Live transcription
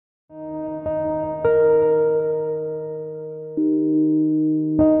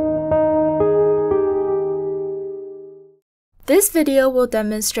This video will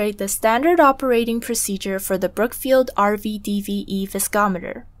demonstrate the standard operating procedure for the Brookfield RV-DVE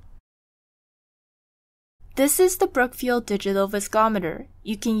Viscometer. This is the Brookfield Digital Viscometer.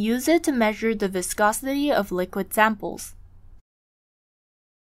 You can use it to measure the viscosity of liquid samples.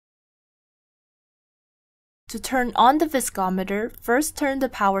 To turn on the viscometer, first turn the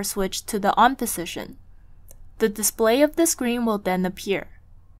power switch to the on position. The display of the screen will then appear.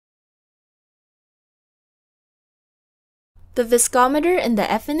 The viscometer in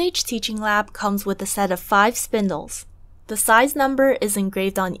the F&H teaching lab comes with a set of 5 spindles. The size number is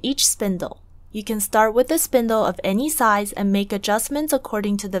engraved on each spindle. You can start with a spindle of any size and make adjustments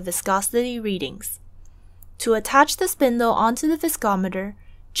according to the viscosity readings. To attach the spindle onto the viscometer,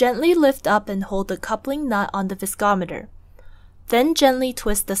 gently lift up and hold the coupling nut on the viscometer. Then gently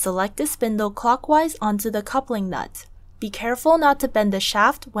twist the selected spindle clockwise onto the coupling nut. Be careful not to bend the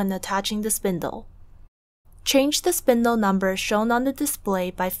shaft when attaching the spindle. Change the spindle number shown on the display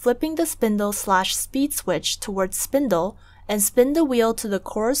by flipping the spindle/speed switch towards spindle and spin the wheel to the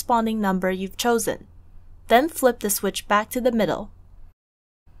corresponding number you've chosen. Then flip the switch back to the middle.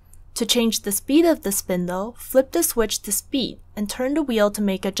 To change the speed of the spindle, flip the switch to speed and turn the wheel to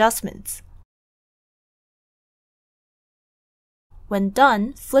make adjustments. When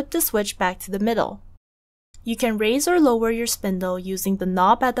done, flip the switch back to the middle. You can raise or lower your spindle using the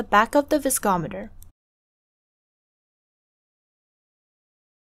knob at the back of the viscometer.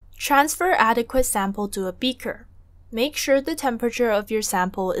 Transfer adequate sample to a beaker. Make sure the temperature of your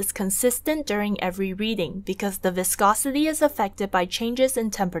sample is consistent during every reading because the viscosity is affected by changes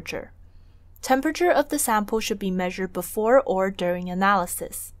in temperature. Temperature of the sample should be measured before or during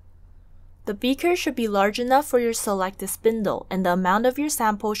analysis. The beaker should be large enough for your selected spindle, and the amount of your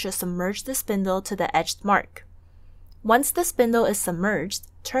sample should submerge the spindle to the etched mark. Once the spindle is submerged,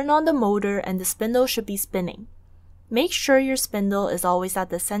 turn on the motor and the spindle should be spinning. Make sure your spindle is always at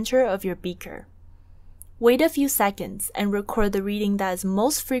the center of your beaker. Wait a few seconds and record the reading that is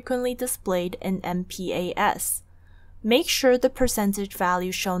most frequently displayed in MPAS. Make sure the percentage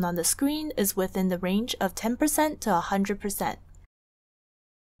value shown on the screen is within the range of 10% to 100%.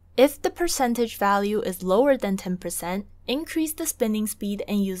 If the percentage value is lower than 10%, increase the spinning speed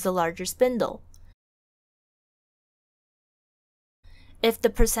and use a larger spindle. If the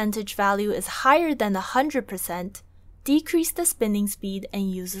percentage value is higher than 100%, decrease the spinning speed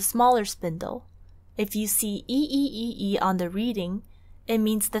and use a smaller spindle. If you see EEEE on the reading, it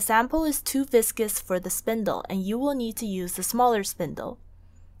means the sample is too viscous for the spindle and you will need to use the smaller spindle.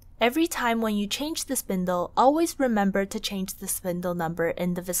 Every time when you change the spindle, always remember to change the spindle number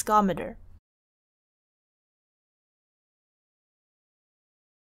in the viscometer.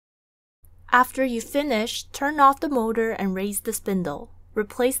 After you finish, turn off the motor and raise the spindle.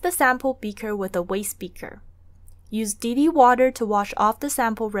 Replace the sample beaker with a waste beaker. Use DD water to wash off the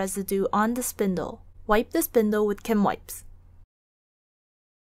sample residue on the spindle. Wipe the spindle with Kim wipes.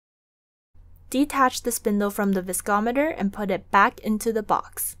 Detach the spindle from the viscometer and put it back into the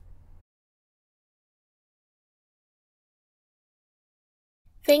box.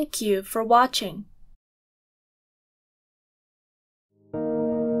 Thank you for watching.